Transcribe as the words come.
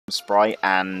sprite,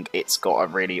 and it's got a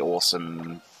really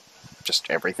awesome, just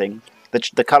everything.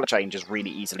 The colour change is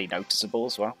really easily noticeable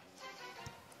as well.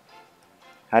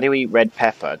 How do you eat red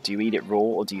pepper? Do you eat it raw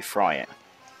or do you fry it?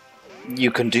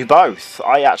 You can do both.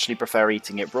 I actually prefer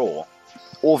eating it raw.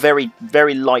 Or very,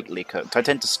 very lightly cooked. I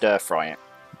tend to stir fry it.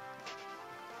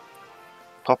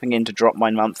 Popping in to drop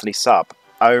my monthly sub.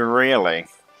 Oh, really?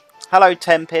 Hello,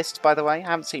 Tempest, by the way. I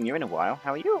haven't seen you in a while.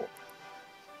 How are you?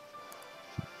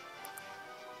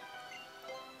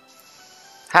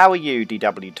 How are you,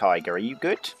 DW Tiger? Are you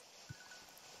good?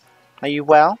 Are you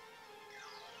well?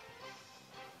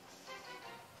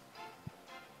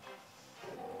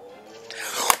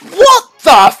 What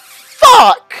the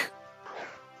fuck?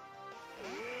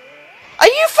 Are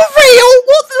you for real?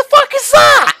 What the fuck is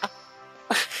that?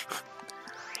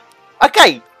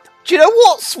 Okay, do you know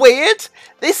what's weird?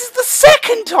 This is the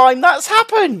second time that's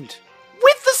happened!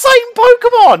 With the same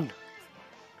Pokemon!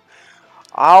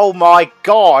 Oh my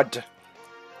god!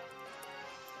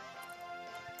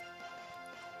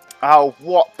 Oh,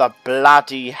 what the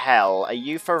bloody hell? Are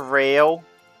you for real?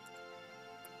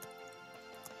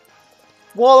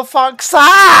 What the fuck's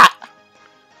that?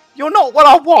 You're not what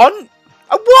I want!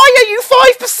 And why are you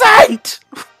 5%?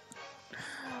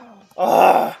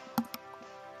 Ugh.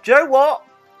 Do you know what?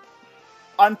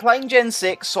 I'm playing Gen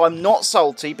 6, so I'm not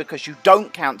salty because you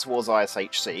don't count towards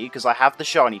ISHC, because I have the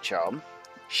shiny charm.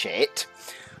 Shit.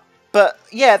 But,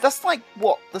 yeah, that's like,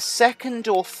 what, the second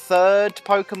or third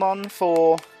Pokemon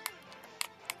for...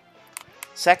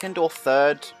 Second or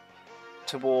third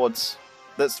towards...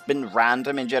 That's been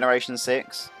random in Generation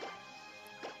 6.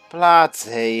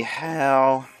 Bloody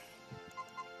hell.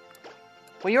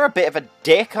 Well, you're a bit of a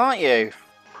dick, aren't you?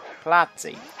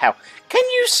 Bloody hell. Can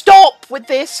you stop with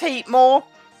this, Heatmor?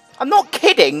 I'm not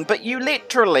kidding, but you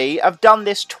literally have done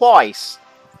this twice.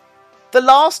 The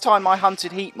last time I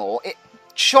hunted Heatmor, it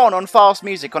shone on fast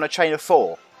music on a chain of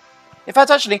 4. In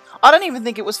fact, actually, I don't even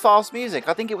think it was fast music.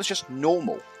 I think it was just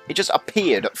normal. It just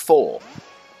appeared at 4.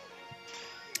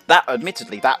 That,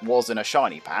 admittedly, that was in a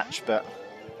shiny patch, but...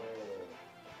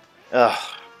 Ugh.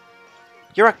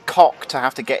 You're a cock to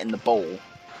have to get in the ball.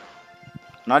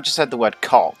 And I just said the word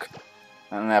cock.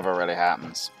 That never really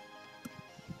happens.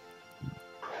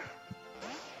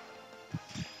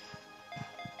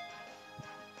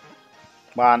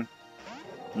 One.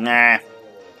 Nah.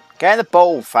 Get in the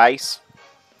ball, face.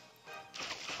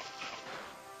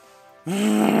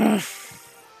 I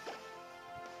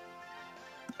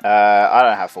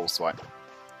don't have full swipe.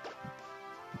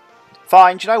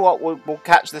 Fine, do you know what? We'll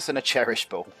catch this in a cherish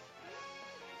ball.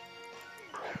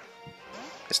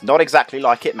 It's not exactly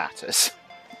like it matters.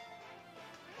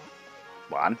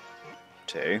 1,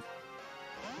 2.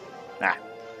 Nah.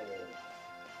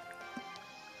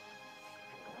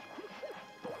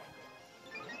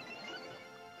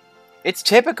 It's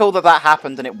typical that that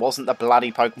happened and it wasn't the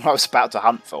bloody Pokemon I was about to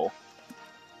hunt for.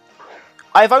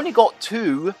 I've only got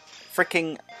 2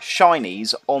 freaking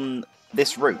shinies on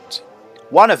this route.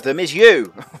 One of them is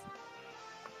you!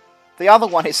 The other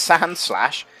one is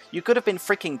Sandslash. You could have been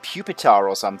freaking Pupitar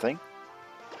or something.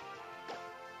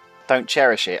 Don't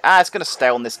cherish it. Ah, it's going to stay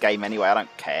on this game anyway, I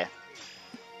don't care.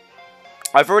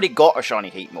 I've already got a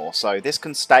shiny Heatmor, so this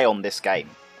can stay on this game.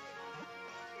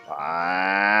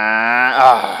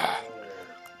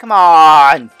 Come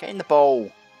on! Get in the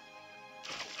ball.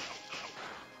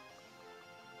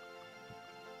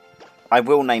 I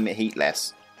will name it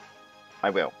Heatless.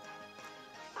 I will.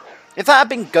 If that had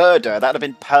been Gerda, that would have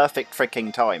been perfect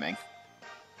freaking timing.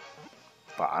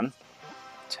 1,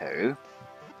 2,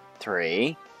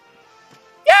 3.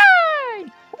 Yay!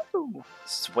 Woo!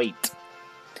 Sweet.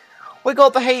 We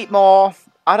got the Heatmor.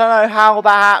 I don't know how that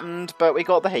happened, but we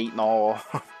got the Heatmor.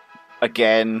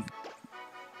 Again.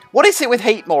 What is it with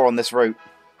Heatmor on this route?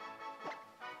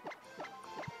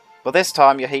 Well, this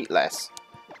time you're heatless.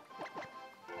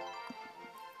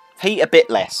 Heat a bit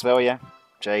less, will you?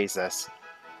 Jesus.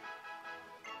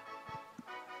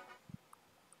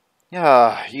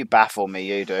 Yeah, you baffle me,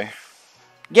 you do.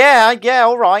 Yeah,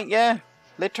 alright, yeah.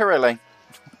 Literally.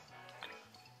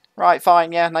 Right,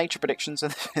 fine, yeah, nature predictions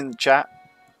in the chat.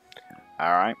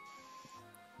 Alright.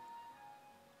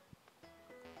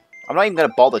 I'm not even going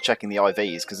to bother checking the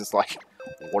IVs, because it's like,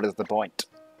 what is the point?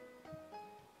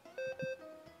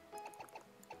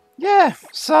 Yeah,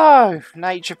 so,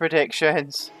 nature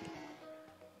predictions.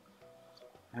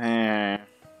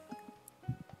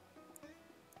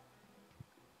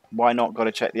 Why not got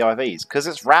to check the IVs? Because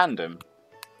it's random.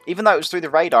 Even though it was through the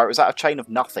radar, it was out of chain of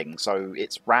nothing, so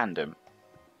it's random.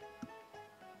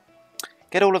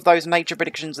 Get all of those nature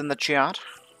predictions in the chat.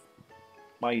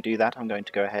 While you do that, I'm going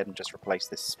to go ahead and just replace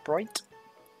this sprite.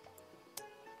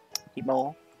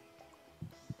 Heatmor.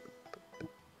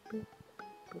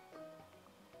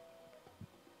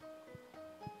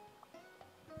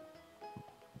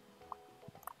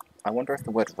 I wonder if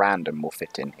the word random will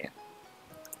fit in here.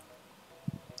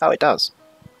 Oh, it does.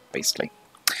 Beastly.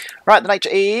 Right, the nature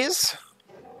is...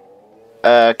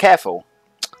 careful.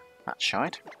 That's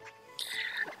shite.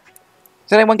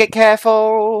 Does anyone get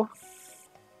careful?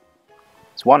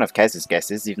 It's one of Kez's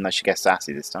guesses, even though she guessed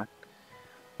sassy this time.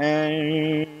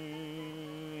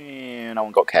 No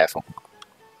one got careful.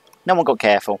 No one got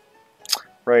careful.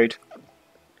 Rude.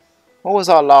 What was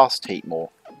our last Heatmor?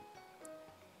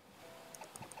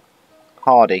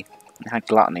 Hardy. It had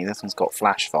gluttony. This one's got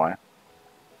flash fire.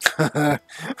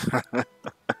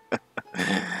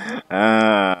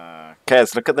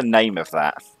 Kez, look at the name of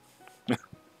that.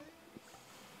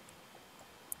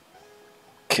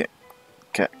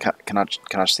 Can I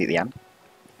just see the end?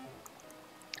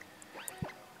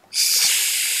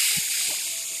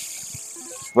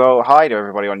 Well, hi to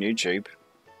everybody on YouTube.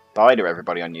 Bye to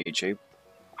everybody on YouTube.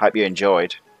 Hope you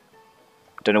enjoyed.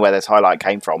 Don't know where this highlight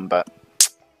came from, but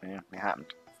yeah, it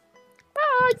happened.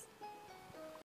 Bye!